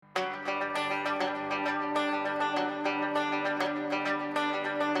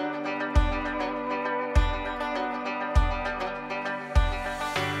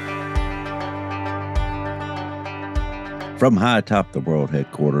From high atop the world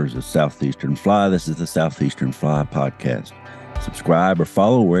headquarters of Southeastern Fly, this is the Southeastern Fly Podcast. Subscribe or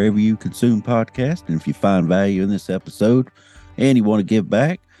follow wherever you consume podcasts. And if you find value in this episode and you want to give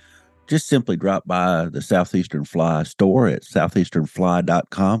back, just simply drop by the Southeastern Fly store at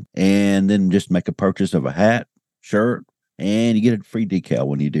southeasternfly.com and then just make a purchase of a hat, shirt, and you get a free decal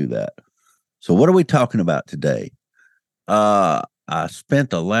when you do that. So what are we talking about today? I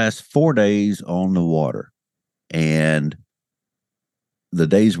spent the last 4 days on the water, and the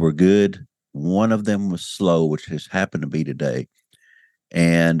days were good. One of them was slow, which has happened to be today.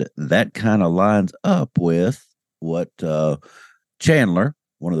 And that kind of lines up with what Chandler,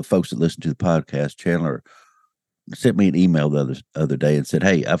 one of the folks that listen to the podcast, Chandler sent me an email the other day and said,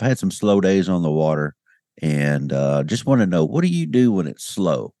 "Hey, I've had some slow days on the water, and just want to know, what do you do when it's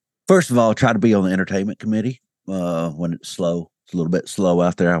slow?" First of all, try to be on the entertainment committee when it's slow. It's a little bit slow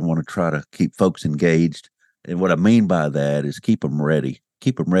out there. I want to try to keep folks engaged. And what I mean by that is keep them ready.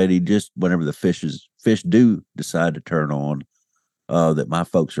 Keep them ready just whenever the fish do decide to turn on, that my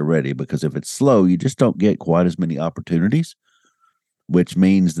folks are ready. Because if it's slow, you just don't get quite as many opportunities, which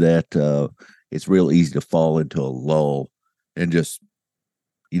means that it's real easy to fall into a lull and just,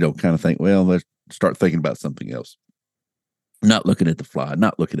 kind of think, well, let's start thinking about something else. Not looking at the fly,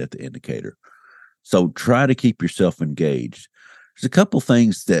 not looking at the indicator. So try to keep yourself engaged. There's a couple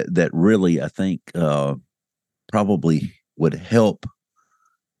things that really, I think, probably would help.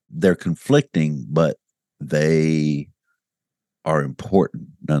 They're conflicting, but they are important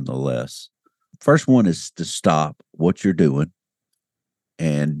nonetheless. First one is to stop what you're doing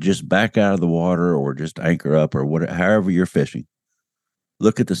and just back out of the water or just anchor up or whatever, however you're fishing.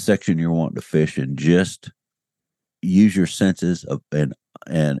 Look at the section you're wanting to fish and just use your senses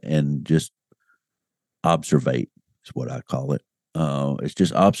and just observate is what I call it. It's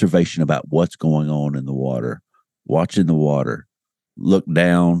just observation about what's going on in the water, watching the water, look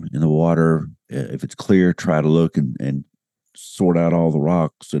down in the water. If it's clear, try to look and sort out all the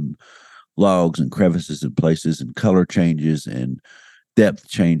rocks and logs and crevices and places and color changes and depth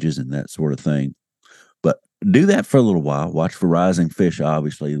changes and that sort of thing. But do that for a little while. Watch for rising fish,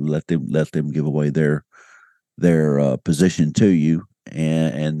 obviously. Let them give away their position to you,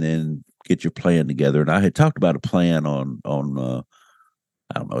 and then get your plan together. And I had talked about a plan on I don't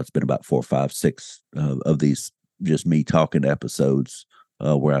know, it's been about 4, 5, 6 of these just me talking episodes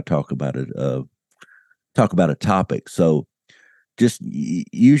where I talk about a topic. So just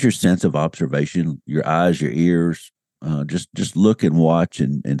use your sense of observation, your eyes, your ears. Just look and watch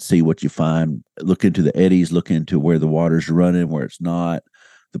and see what you find. Look into the eddies, look into where the water's running, where it's not,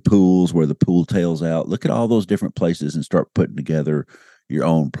 the pools, where the pool tails out. Look at all those different places and start putting together your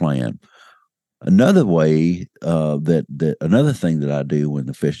own plan. Another way another thing that I do when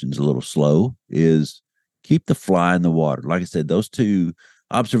the fishing's a little slow is keep the fly in the water. Like I said, those two,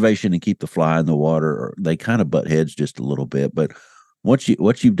 observation and keep the fly in the water, they kind of butt heads just a little bit. But once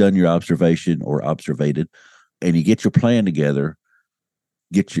you've done your observation or observated, and you get your plan together,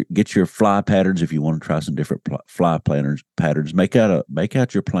 get your fly patterns. If you want to try some different fly patterns, make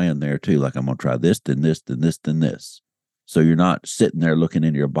out your plan there too. Like, I'm going to try this, then this, then this, then this. So you're not sitting there looking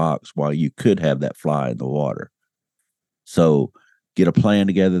in your box while you could have that fly in the water. So get a plan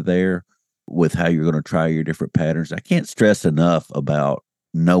together there with how you're going to try your different patterns. I can't stress enough about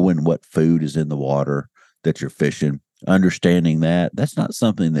knowing what food is in the water that you're fishing, understanding that. That's not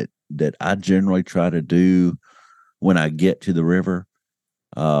something that I generally try to do when I get to the river.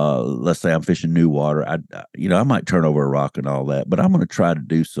 Let's say I'm fishing new water. I might turn over a rock and all that, but I'm going to try to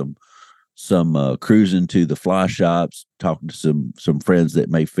do some cruising to the fly shops, talking to some friends that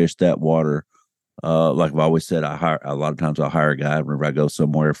may fish that water. Like I've always said, a lot of times I'll hire a guy whenever I go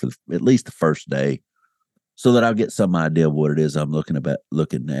somewhere for at least the first day, so that I'll get some idea of what it is I'm looking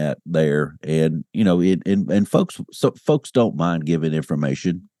at there. And and folks don't mind giving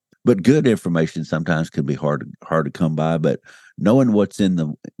information, but good information sometimes can be hard to come by. But knowing what's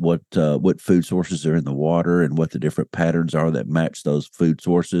in what food sources are in the water and what the different patterns are that match those food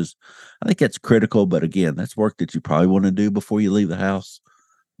sources, I think that's critical. But again, that's work that you probably want to do before you leave the house.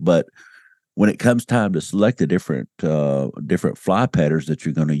 But when it comes time to select the different fly patterns that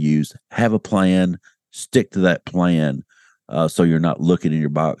you're going to use, have a plan, stick to that plan, so you're not looking in your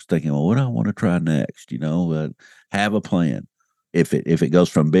box thinking, well, what do I want to try next? Have a plan. If it goes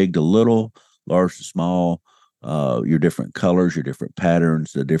from big to little, large to small, your different colors, your different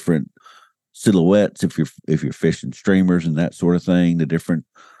patterns, the different silhouettes, if you're fishing streamers and that sort of thing, the different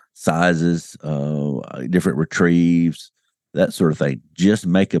sizes, different retrieves, that sort of thing. Just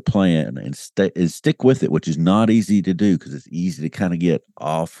make a plan and stick with it, which is not easy to do because it's easy to kind of get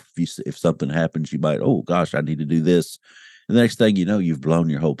off. If something happens, you might, oh gosh, I need to do this, the next thing you know, you've blown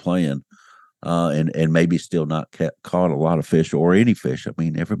your whole plan, and maybe still not caught a lot of fish or any fish. I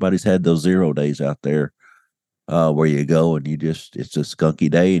mean, everybody's had those 0 days out there, where you go and it's a skunky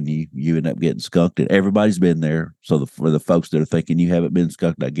day and you end up getting skunked, and everybody's been there. So for the folks that are thinking you haven't been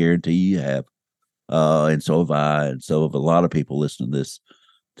skunked, I guarantee you have. And so have I, and so have a lot of people listening to this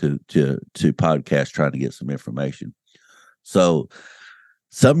to podcasts trying to get some information. So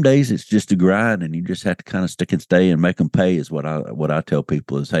some days it's just a grind, and you just have to kind of stick and stay and make them pay. Is what I tell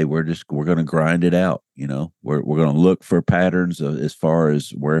people is, hey, we're going to grind it out. We're going to look for patterns as far as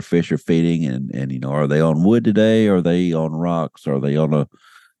where fish are feeding, and are they on wood today? Are they on rocks? Are they on a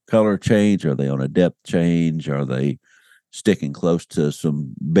color change? Are they on a depth change? Are they sticking close to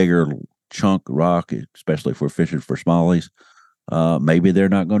some bigger chunk rock, especially if we're fishing for smallies? Maybe they're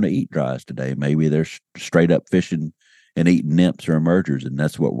not going to eat dries today. Maybe they're straight up fishing and eating nymphs or emergers, and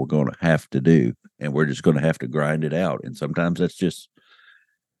that's what we're going to have to do. And we're just going to have to grind it out. And sometimes that's just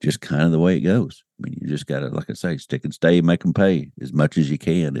kind of the way it goes. I mean, you just got to, like I say, stick and stay, make them pay as much as you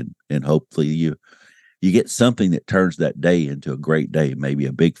can, and hopefully you get something that turns that day into a great day. Maybe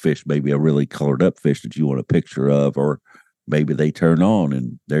a big fish, maybe a really colored up fish that you want a picture of, or maybe they turn on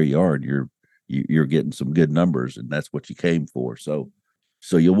and there you are, and you're getting some good numbers, and that's what you came for. So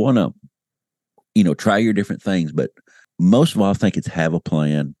you'll want to, try your different things, but most of all, I think it's have a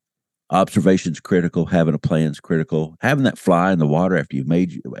plan. Observation's critical. Having a plan's critical. Having that fly in the water after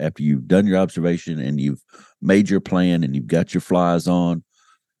you've done your observation and you've made your plan and you've got your flies on.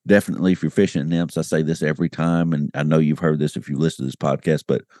 Definitely, if you're fishing nymphs, I say this every time, and I know you've heard this if you listen to this podcast,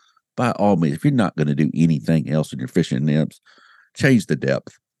 but by all means, if you're not going to do anything else and you're fishing nymphs, change the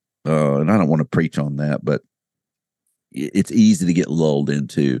depth. And I don't want to preach on that, but it's easy to get lulled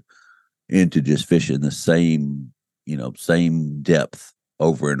into just fishing the same depth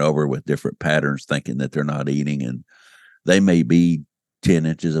over and over with different patterns, thinking that they're not eating, and they may be 10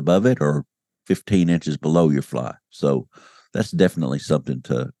 inches above it or 15 inches below your fly. So that's definitely something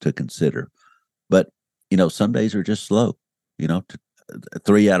to consider. But, some days are just slow.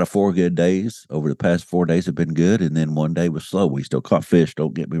 3 out of 4 good days over the past 4 days have been good, and then one day was slow. We still caught fish,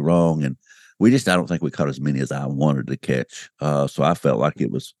 don't get me wrong, and I don't think we caught as many as I wanted to catch. So I felt like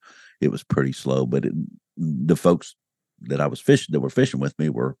it was pretty slow, but the folks that were fishing with me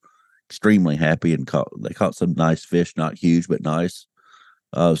were extremely happy, and they caught some nice fish, not huge, but nice.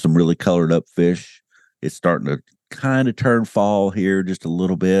 Some really colored up fish. It's starting to kind of turn fall here just a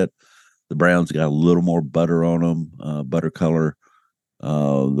little bit. The browns got a little more butter on them, butter color.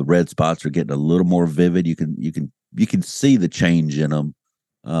 The red spots are getting a little more vivid. You can see the change in them.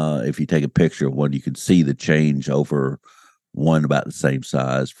 If you take a picture of one, you can see the change over one about the same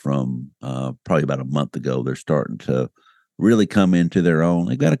size from probably about a month ago. They're starting to really come into their own.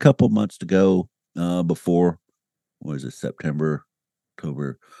 They've got a couple months to go before, what is it, September,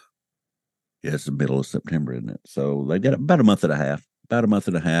 October? Yeah, it's the middle of September, isn't it? So they've got about a month and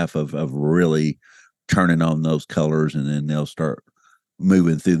a half of really turning on those colors, and then they'll start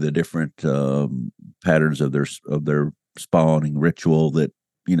moving through the different patterns of their spawning ritual that,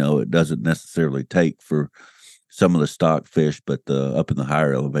 it doesn't necessarily take for some of the stock fish, but up in the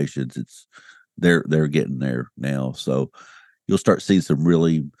higher elevations, they're getting there now. So you'll start seeing some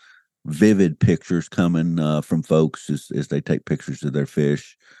really vivid pictures coming from folks as they take pictures of their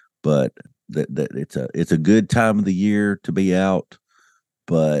fish. But that it's a good time of the year to be out,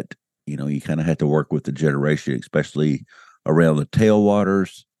 but you kind of have to work with the generation, especially around the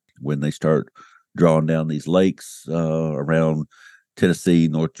tailwaters when they start drawing down these lakes around Tennessee,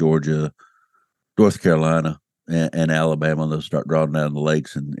 North Georgia, North Carolina, and Alabama. They'll start drawing down the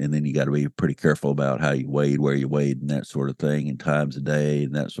lakes, and then you got to be pretty careful about how you wade, where you wade, and that sort of thing, and times a day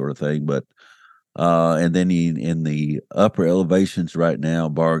and that sort of thing. But and then in the upper elevations right now,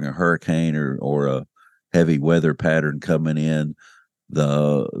 barring a hurricane or a heavy weather pattern coming in,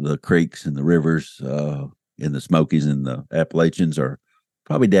 the creeks and the rivers in the Smokies and the Appalachians are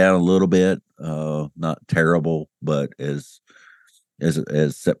probably down a little bit, not terrible, but as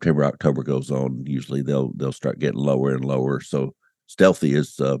September, October goes on, usually they'll start getting lower and lower. So stealthy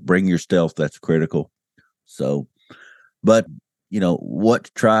is bring your stealth. That's critical. So, but what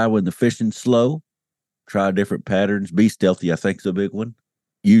to try when the fishing's slow? Try different patterns. Be stealthy, I think, is a big one.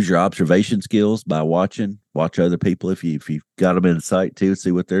 Use your observation skills by watch other people if you've got them in sight too.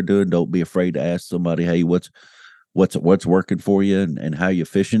 See what they're doing. Don't be afraid to ask somebody, hey, what's working for you and how you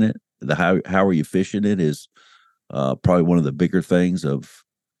fishing it. How are you fishing it is probably one of the bigger things of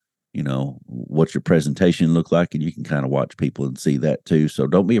what's your presentation look like, and you can kind of watch people and see that too. So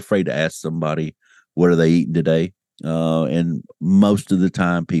don't be afraid to ask somebody, what are they eating today? And most of the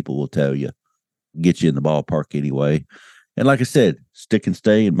time people will tell you, get you in the ballpark anyway. And like I said, stick and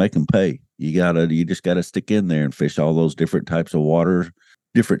stay and make them pay. You just gotta stick in there and fish all those different types of water,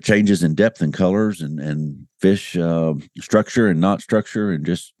 different changes in depth and colors, and fish structure and not structure, and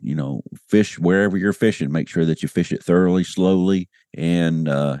just fish wherever you're fishing. Make sure that you fish it thoroughly, slowly, and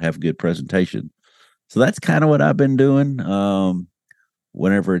have good presentation. So that's kind of what I've been doing.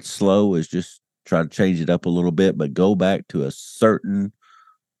 Whenever it's slow, is just try to change it up a little bit, but go back to a certain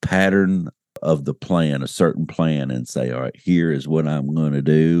pattern of the plan, a certain plan, and say, all right, here is what I'm going to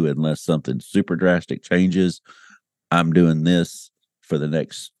do. Unless something super drastic changes, I'm doing this for the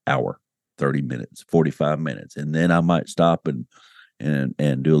next hour, 30 minutes, 45 minutes. And then I might stop and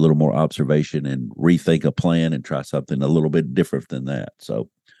do a little more observation and rethink a plan and try something a little bit different than that. So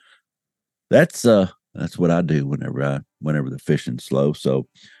that's what I do whenever the fishing's slow. So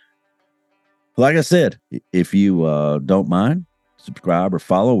like I said, if you don't mind, subscribe or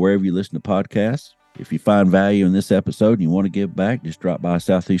follow wherever you listen to podcasts. If you find value in this episode and you want to give back, just drop by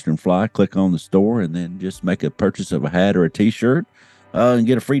Southeastern Fly, click on the store, and then just make a purchase of a hat or a t-shirt and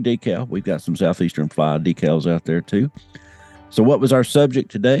get a free decal. We've got some Southeastern Fly decals out there too. So what was our subject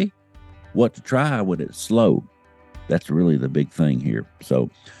today? What to try when it's slow. That's really the big thing here.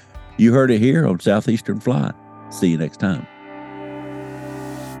 So you heard it here on Southeastern Fly. See you next time.